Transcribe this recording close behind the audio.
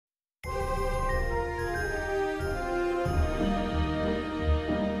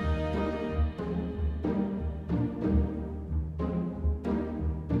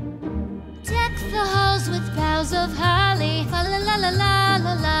of holly. Fa la la la la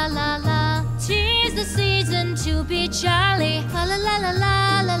la la la la. 'Tis the season to be jolly. Fa la la la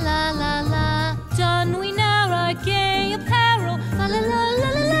la la la la la. Don we now our gay apparel. Fa la la la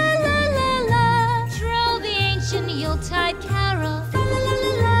la la la la la. Troll the ancient Yuletide carol. Fa la la la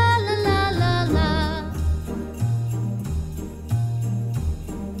la la la la la.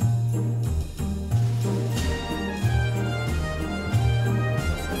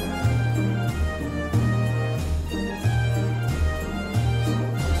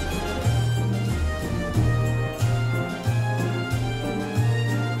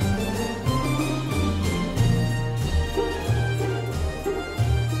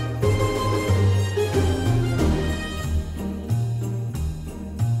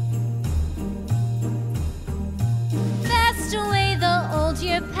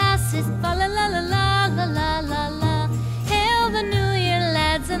 Passes, fa la la la la la la la la. Hail the New Year,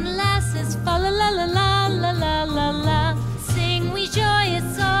 lads and lasses, fa la la la la la la la la. Sing we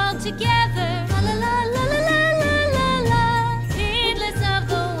joyous all together, fa la la la la la la la la. Heedless of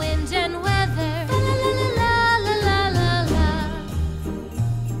the wind and weather, fa la la la la la la la.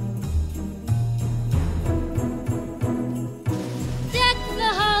 Deck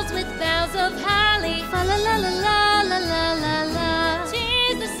the halls with boughs of holly, fa la la la la la la la la.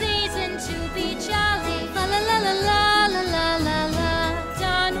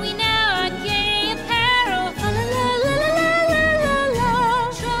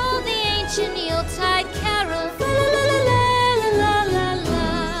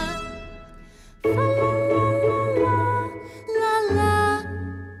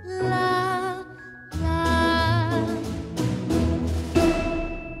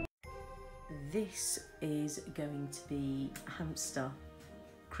 This is going to be a hamster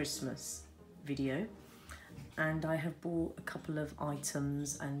Christmas video, and I have bought a couple of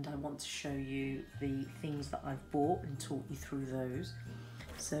items and I want to show you the things that I've bought and talk you through those.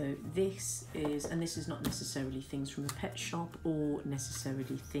 So this is not necessarily things from a pet shop or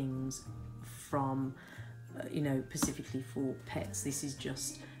necessarily things from you know, specifically for pets. This is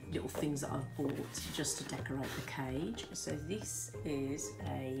just little things that I've bought just to decorate the cage. So this is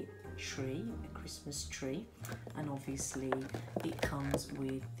a tree, a Christmas tree, and obviously it comes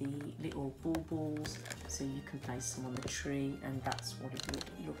with the little baubles, so you can place them on the tree, and that's what it would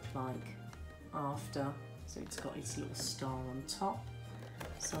look like after. So it's got its little star on top.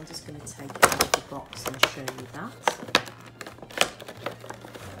 So I'm just going to take it out of the box and show you that.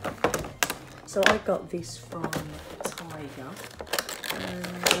 So I got this from Tiger,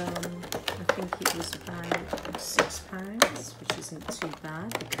 and I think it was about £6, which isn't too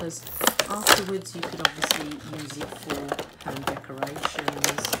bad, because afterwards you could obviously use it for home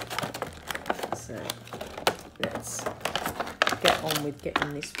decorations. So let's get on with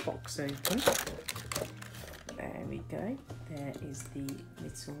getting this box open. There we go. There is the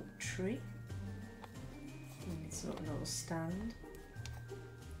little tree. And it's got a little stand.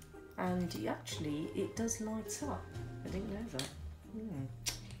 And it does light up. I didn't know that.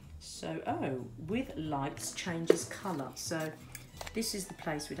 So, with lights changes colour. So this is the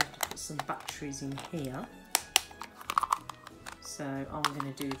place we'd have to put some batteries in here. So I'm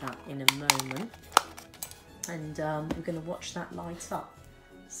going to do that in a moment. And we're going to watch that light up.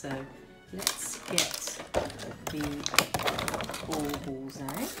 So let's get the baubles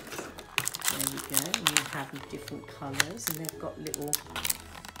out. There we go. And you have different colours, and they've got little,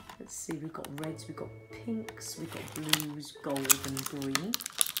 let's see, we've got reds, we've got pinks, we've got blues, gold and green.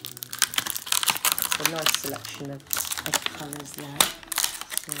 It's a nice selection of colours there.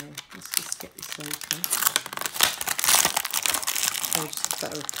 So let's just get this open. Oh, just a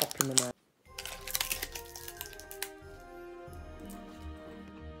matter of popping them out.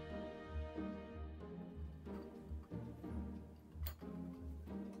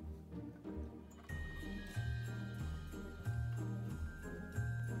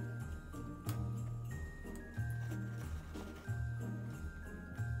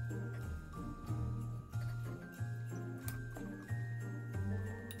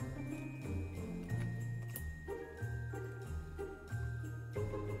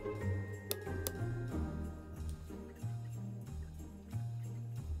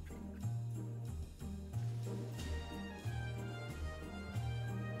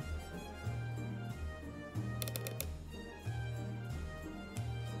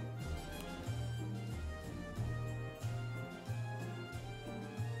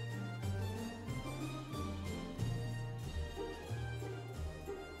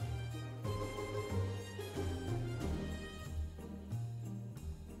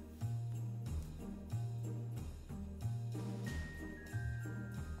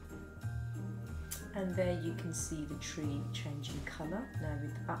 And there you can see the tree changing colour now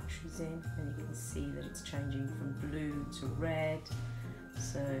with the batteries in, and you can see that it's changing from blue to red,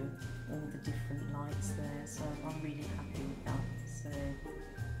 so all the different lights there, so I'm really happy with that. So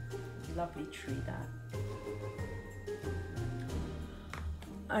lovely tree that.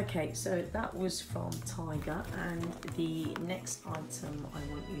 Okay, so that was from Tiger, and the next item I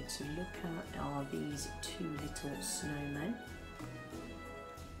want you to look at are these two little snowmen.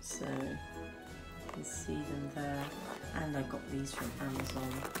 So you can see them there, and I got these from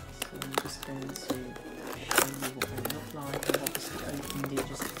Amazon, so I'm just going to show you what they look like. I've obviously opened it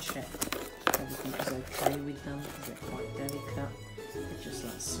just to check everything is okay with them because they're quite delicate. They're just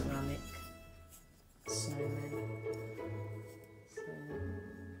like ceramic snowmen. So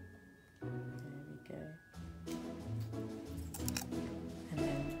there we go. And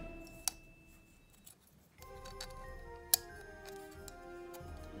then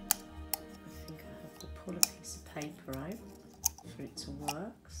I think I have to pull a piece of paper out for it to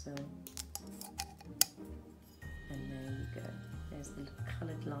work. So, and there you go. There's the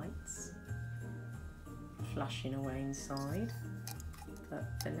coloured lights flashing away inside. But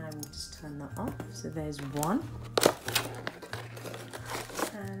for now we'll just turn that off. So there's one.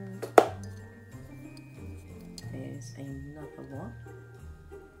 And there's another one.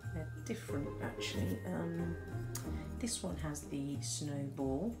 They're different actually. This one has the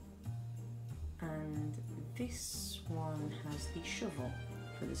snowball, and this one has the shovel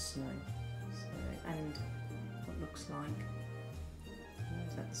for the snow. So, and what looks like,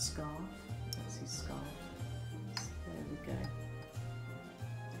 is that the scarf? That's his scarf. So there we go.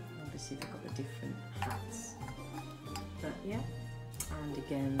 Obviously they've got the different hats. But yeah. And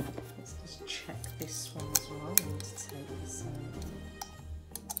again, let's just check this one as well. I need to take this out.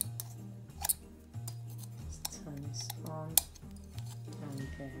 Let's turn this on. And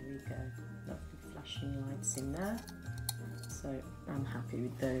there we go. Lovely flashing lights in there. So I'm happy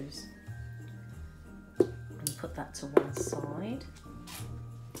with those. And put that to one side.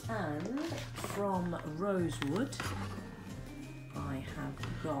 And from Rosewood, I have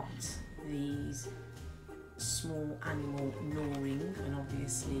got these small animal gnawing, and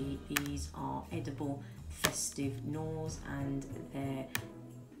obviously these are edible festive gnaws, and they're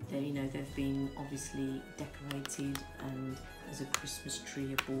you know, they've been obviously decorated, and as a Christmas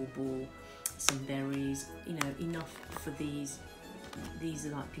tree, a bauble, some berries, you know, enough for these. These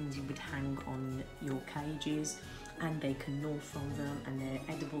are like things you would hang on your cages, and they can gnaw from them, and they're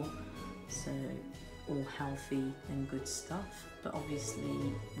edible, so all healthy and good stuff, but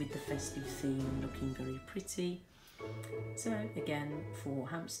obviously with the festive theme looking very pretty. So again, for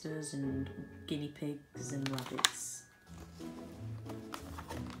hamsters and guinea pigs and rabbits.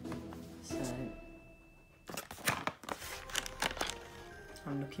 So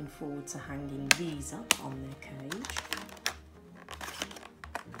I'm looking forward to hanging these up on their cage.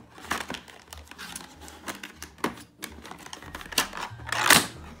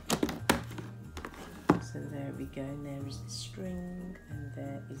 So there we go, and there is the string, and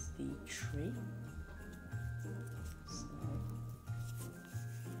there is the tree. So,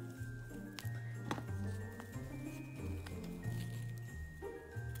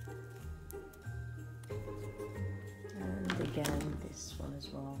 and again this one as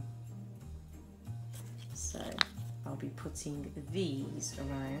well. So I'll be putting these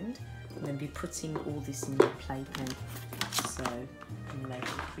around. I'm going to be putting all this in my playpen. So in like a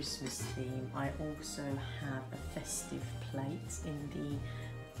Christmas theme. I also have a festive plate in the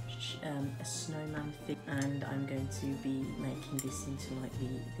a snowman thing, and I'm going to be making this into like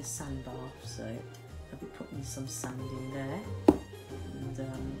the sand bath. So I'll be putting some sand in there, and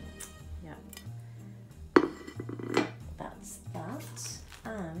yeah, that's that.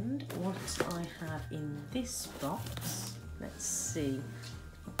 And what I have in this box, let's see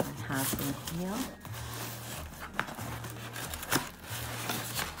what I have in here.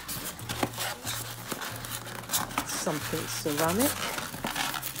 Something ceramic.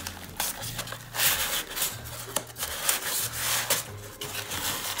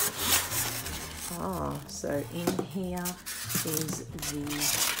 So in here is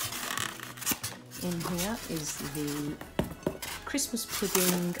the Christmas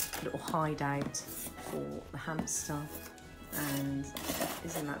pudding little hideout for the hamster, and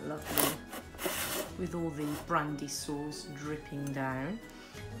isn't that lovely, with all the brandy sauce dripping down.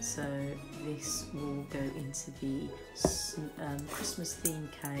 So this will go into the Christmas theme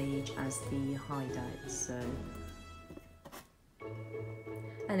cage as the hideout. So,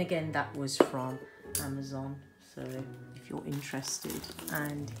 and again, that was from Amazon, so if you're interested.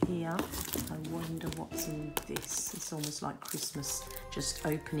 And here, I wonder what's in this. It's almost like Christmas, just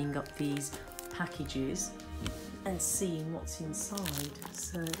opening up these packages and seeing what's inside.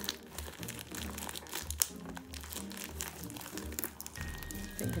 So I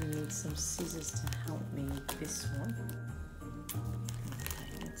think I'm going to need some scissors to help me with this one.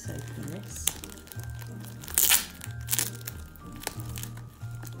 Okay, let's open this.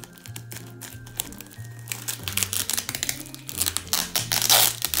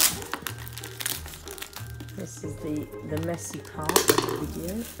 This is the messy part of the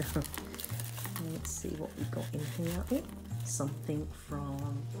video. Let's see what we've got in here. Oh, something from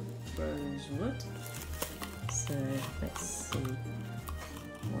Rosewood. So let's see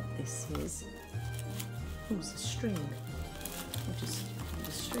what this is. Oh, it's a string. I'll just pull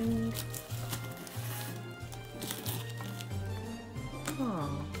the string.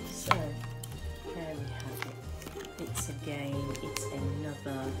 Oh, so here we have it. It's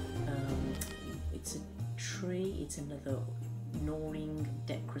another, it's a tree, it's another gnawing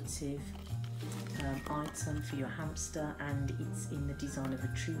decorative item for your hamster, and it's in the design of a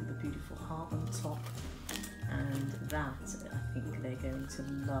tree with a beautiful heart on top, and that, I think they're going to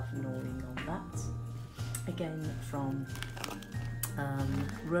love gnawing on that. Again from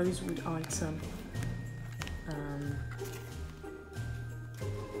Rosewood item.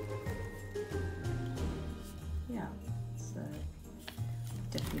 Yeah, so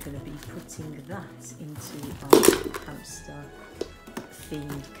definitely going to be putting that into our hamster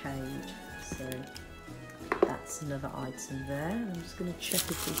themed cage. So that's another item there. I'm just going to check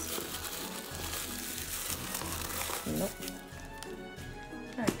if this. Nope.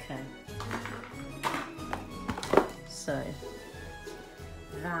 Okay. So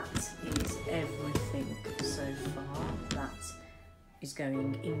that is everything so far that is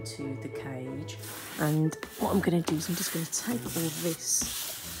going into the cage, and what I'm going to do is I'm just going to take all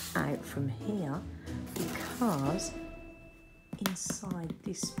this out from here, because inside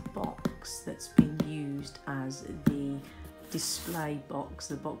this box that's been used as the display box,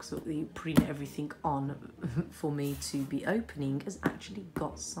 the box that we print everything on for me to be opening, has actually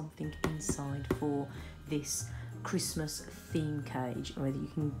got something inside for this Christmas theme cage. Whether you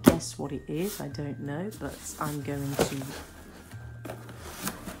can guess what it is, I don't know, but I'm going to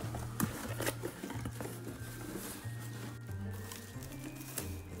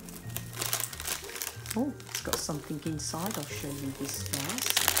oh, it's got something inside. I'll show you this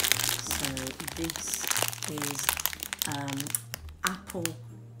first. So this is apple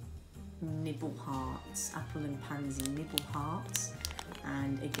nibble hearts, apple and pansy nibble hearts,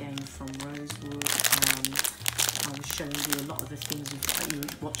 and again from Rosewood. I was showing you a lot of the things. You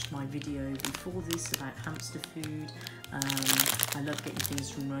watched my video before this about hamster food. I love getting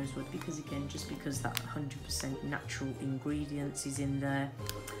things from Rosewood because, again, just because that 100% natural ingredients is in there.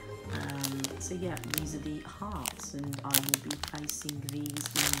 So yeah, these are the hearts, and I will be placing these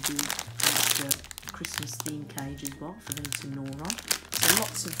in the Christmas theme cage as well for them to gnaw on. So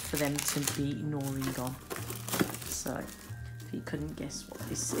lots for them to be gnawing on. So if you couldn't guess what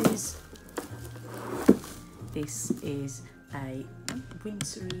this is a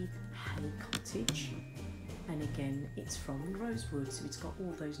wintry hay cottage, and again it's from Rosewood, so it's got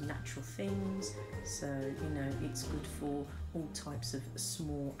all those natural things. So you know, it's good for all types of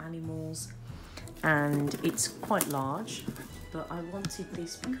small animals, and it's quite large, but I wanted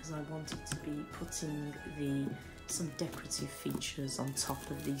this because I wanted to be putting some decorative features on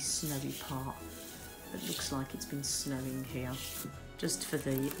top of the snowy part. It looks like it's been snowing here, just for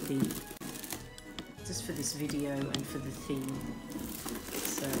this video and for the theme.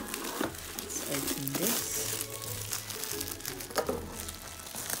 So let's open this.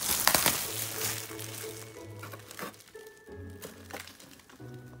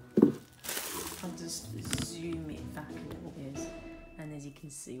 I'll just zoom it back a little bit, and as you can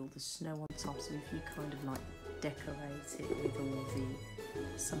see, all the snow on top. So if you kind of like decorate it with all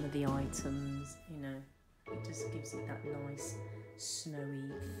some of the items, you know, it just gives it that nice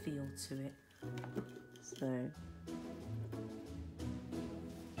snowy feel to it. So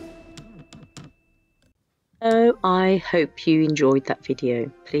I hope you enjoyed that video.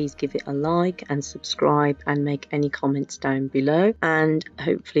 Please give it a like and subscribe and make any comments down below, and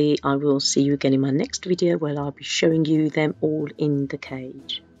hopefully I will see you again in my next video where I'll be showing you them all in the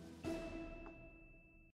cage.